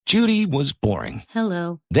Judy was boring.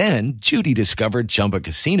 Hello. Then Judy discovered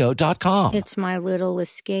ChumbaCasino.com. It's my little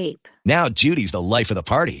escape. Now Judy's the life of the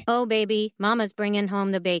party. Oh, baby, mama's bringing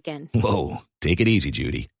home the bacon. Whoa, take it easy,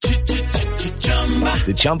 Judy.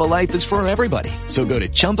 The Chumba life is for everybody. So go to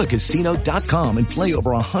ChumbaCasino.com and play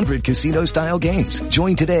over 100 casino-style games.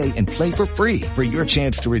 Join today and play for free for your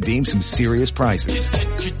chance to redeem some serious prizes.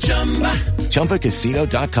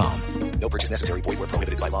 ChumbaCasino.com. No purchase necessary. Void where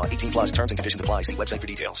prohibited by law. 18 plus terms and conditions apply. See website for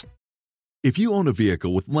details. If you own a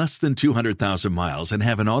vehicle with less than 200,000 miles and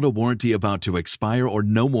have an auto warranty about to expire or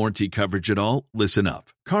no warranty coverage at all, listen up.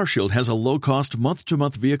 CarShield has a low-cost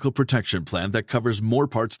month-to-month vehicle protection plan that covers more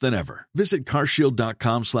parts than ever. Visit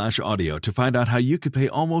carshield.com/audio to find out how you could pay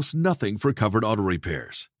almost nothing for covered auto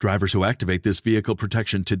repairs. Drivers who activate this vehicle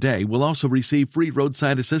protection today will also receive free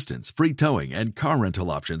roadside assistance, free towing, and car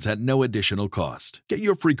rental options at no additional cost. Get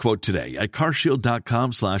your free quote today at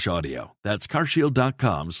carshield.com/audio. That's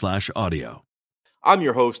carshield.com/audio. I'm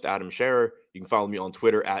your host, Adam Scherer. You can follow me on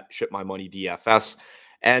Twitter at ShipMyMoneyDFS.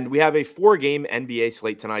 And we have a 4-game NBA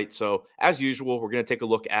slate tonight. So as usual, we're going to take a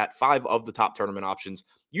look at 5 of the top tournament options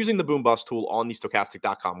using the Boom Bust tool on the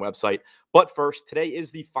Stokastic.com website. But first, today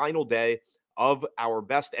is the final day of our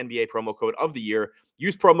best NBA promo code of the year.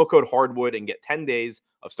 Use promo code Hardwood and get 10 days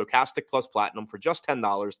of Stokastic Plus Platinum for just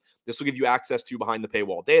 $10. This will give you access to behind the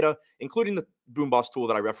paywall data, including the Boom Bust tool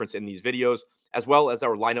that I reference in these videos, as well as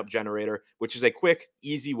our lineup generator, which is a quick,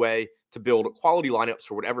 easy way to build quality lineups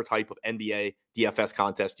for whatever type of NBA DFS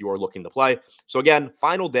contest you are looking to play. So again,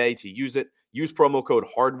 final day to use it. Use promo code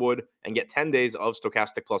Hardwood and get 10 days of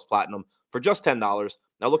Stokastic Plus Platinum for just $10.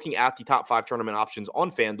 Now looking at the top 5 tournament options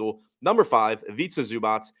on FanDuel, number 5, Ivica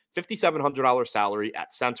Zubac, $5,700 salary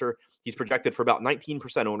at center. He's projected for about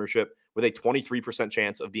 19% ownership with a 23%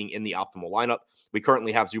 chance of being in the optimal lineup. We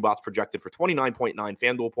currently have Zubac projected for 29.9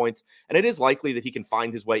 FanDuel points, and it is likely that he can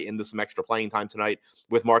find his way into some extra playing time tonight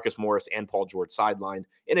with Marcus Morris and Paul George sidelined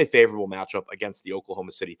in a favorable matchup against the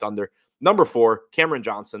Oklahoma City Thunder. Number 4, Cameron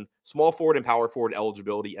Johnson, small forward and power forward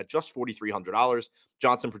eligibility at just $4,300.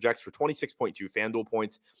 Johnson projects for 26.2 FanDuel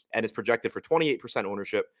points and is projected for 28%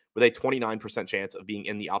 ownership with a 29% chance of being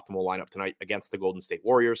in the optimal lineup tonight against the Golden State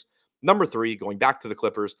Warriors. Number 3, going back to the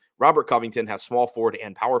Clippers, Robert Covington has small forward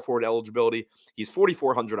and power forward eligibility. He's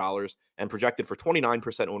 $4,400 and projected for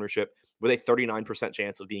 29% ownership with a 39%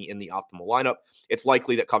 chance of being in the optimal lineup. It's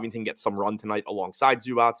likely that Covington gets some run tonight alongside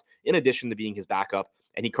Zubac, in addition to being his backup,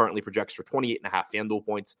 and he currently projects for 28.5 FanDuel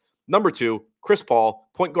points. Number 2, Chris Paul,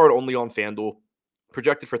 point guard only on FanDuel,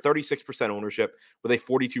 projected for 36% ownership with a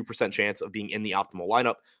 42% chance of being in the optimal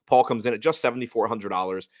lineup. Paul comes in at just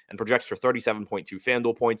 $7,400 and projects for 37.2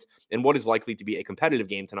 FanDuel points in what is likely to be a competitive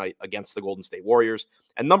game tonight against the Golden State Warriors.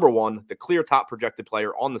 And number 1, the clear top projected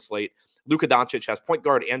player on the slate, Luka Doncic, has point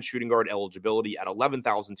guard and shooting guard eligibility at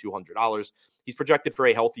 $11,200. He's projected for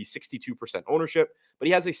a healthy 62% ownership, but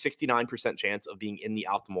he has a 69% chance of being in the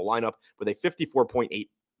optimal lineup with a 54.8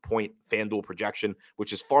 point FanDuel projection,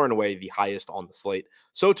 which is far and away the highest on the slate.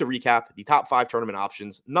 So to recap, the top 5 tournament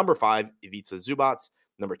options: number 5, Ivica Zubac;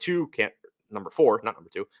 number 4,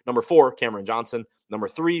 Cameron Johnson; number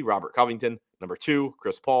 3, Robert Covington; number 2,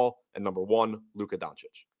 Chris Paul; and number 1, Luka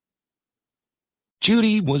Doncic.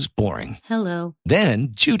 Judy was boring. Hello. Then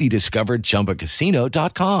Judy discovered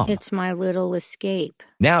ChumbaCasino.com. It's my little escape.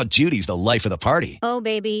 Now Judy's the life of the party. Oh,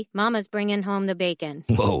 baby, mama's bringing home the bacon.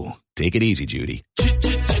 Whoa, take it easy, Judy.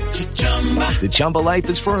 The Chumba life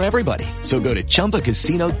is for everybody. So go to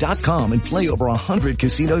ChumbaCasino.com and play over 100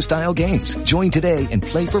 casino-style games. Join today and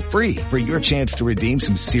play for free for your chance to redeem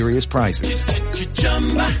some serious prizes.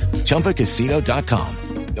 ChumbaCasino.com.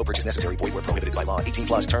 No purchase necessary. Void where prohibited by law. 18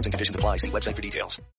 plus terms and conditions apply. See website for details.